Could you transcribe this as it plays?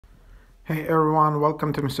Hey everyone,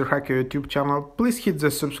 welcome to Mr. Hacker YouTube channel. Please hit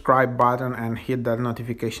the subscribe button and hit that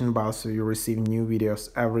notification bell so you receive new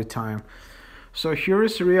videos every time. So here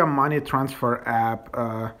is Ria Money Transfer app,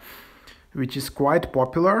 which is quite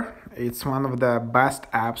popular. It's one of the best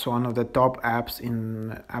apps, one of the top apps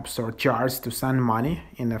in App Store charts to send money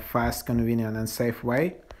in a fast, convenient and safe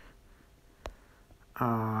way.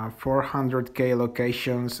 400k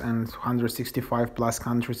locations and 165 plus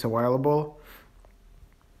countries available.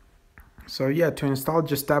 So yeah, to install,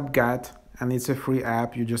 just tap get, and it's a free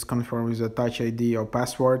app. You just confirm with a Touch ID or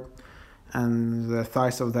password, and the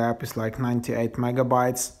size of the app is like 98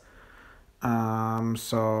 megabytes.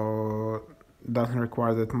 So doesn't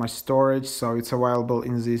require that much storage. So it's available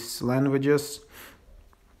in these languages.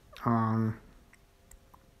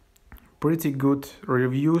 Pretty good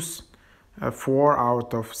reviews. 4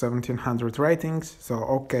 out of 1700 ratings. So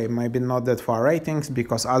okay, maybe not that far ratings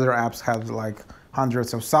because other apps have like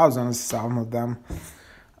hundreds of thousands, some of them,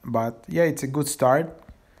 but yeah, it's a good start.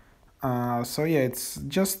 So yeah, it's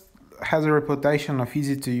just has a reputation of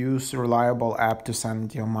easy to use, reliable app to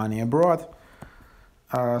send your money abroad.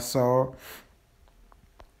 So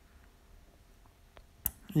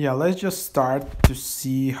yeah, let's just start to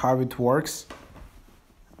see how it works.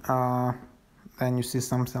 Then you see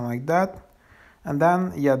something like that, and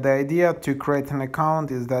then yeah, the idea to create an account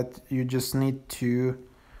is that you just need to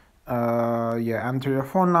enter your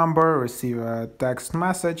phone number, receive a text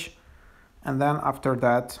message, and then after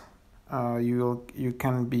that you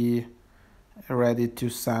can be ready to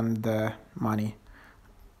send the money.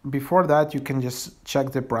 Before that, you can just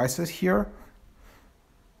check the prices here,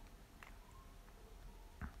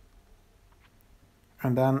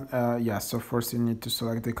 and then so first you need to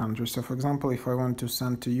select the country. So for example, if I want to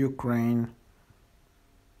send to Ukraine,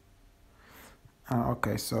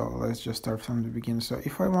 okay, so let's just start from the beginning. So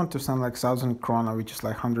if I want to send like 1,000 krona, which is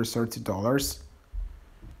like $130,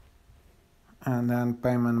 and then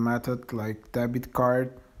payment method like debit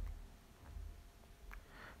card,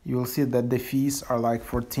 you will see that the fees are like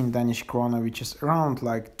 14 Danish krona, which is around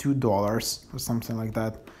like $2 or something like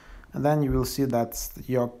that. And then you will see that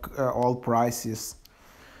your all prices,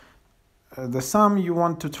 the sum you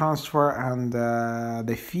want to transfer, and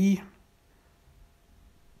the fee.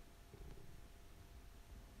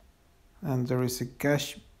 And there is a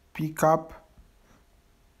cash pickup.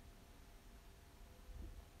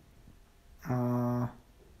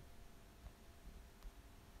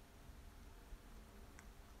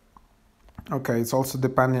 Okay, it's also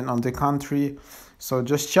depending on the country. So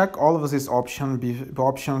just check all of these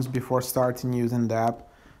options before starting using the app.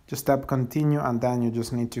 Just tap continue, and then you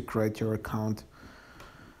just need to create your account.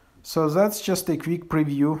 So that's just a quick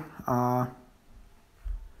preview.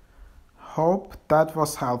 Hope that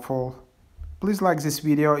was helpful. Please like this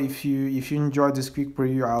video. If you enjoyed this quick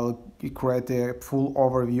preview, I'll create a full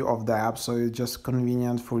overview of the app, so it's just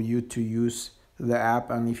convenient for you to use the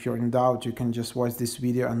app. And if you're in doubt, you can just watch this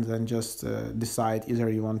video and then just decide either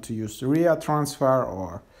you want to use Ria Transfer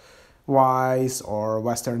or Wise or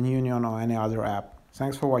Western Union or any other app.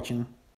 Thanks for watching.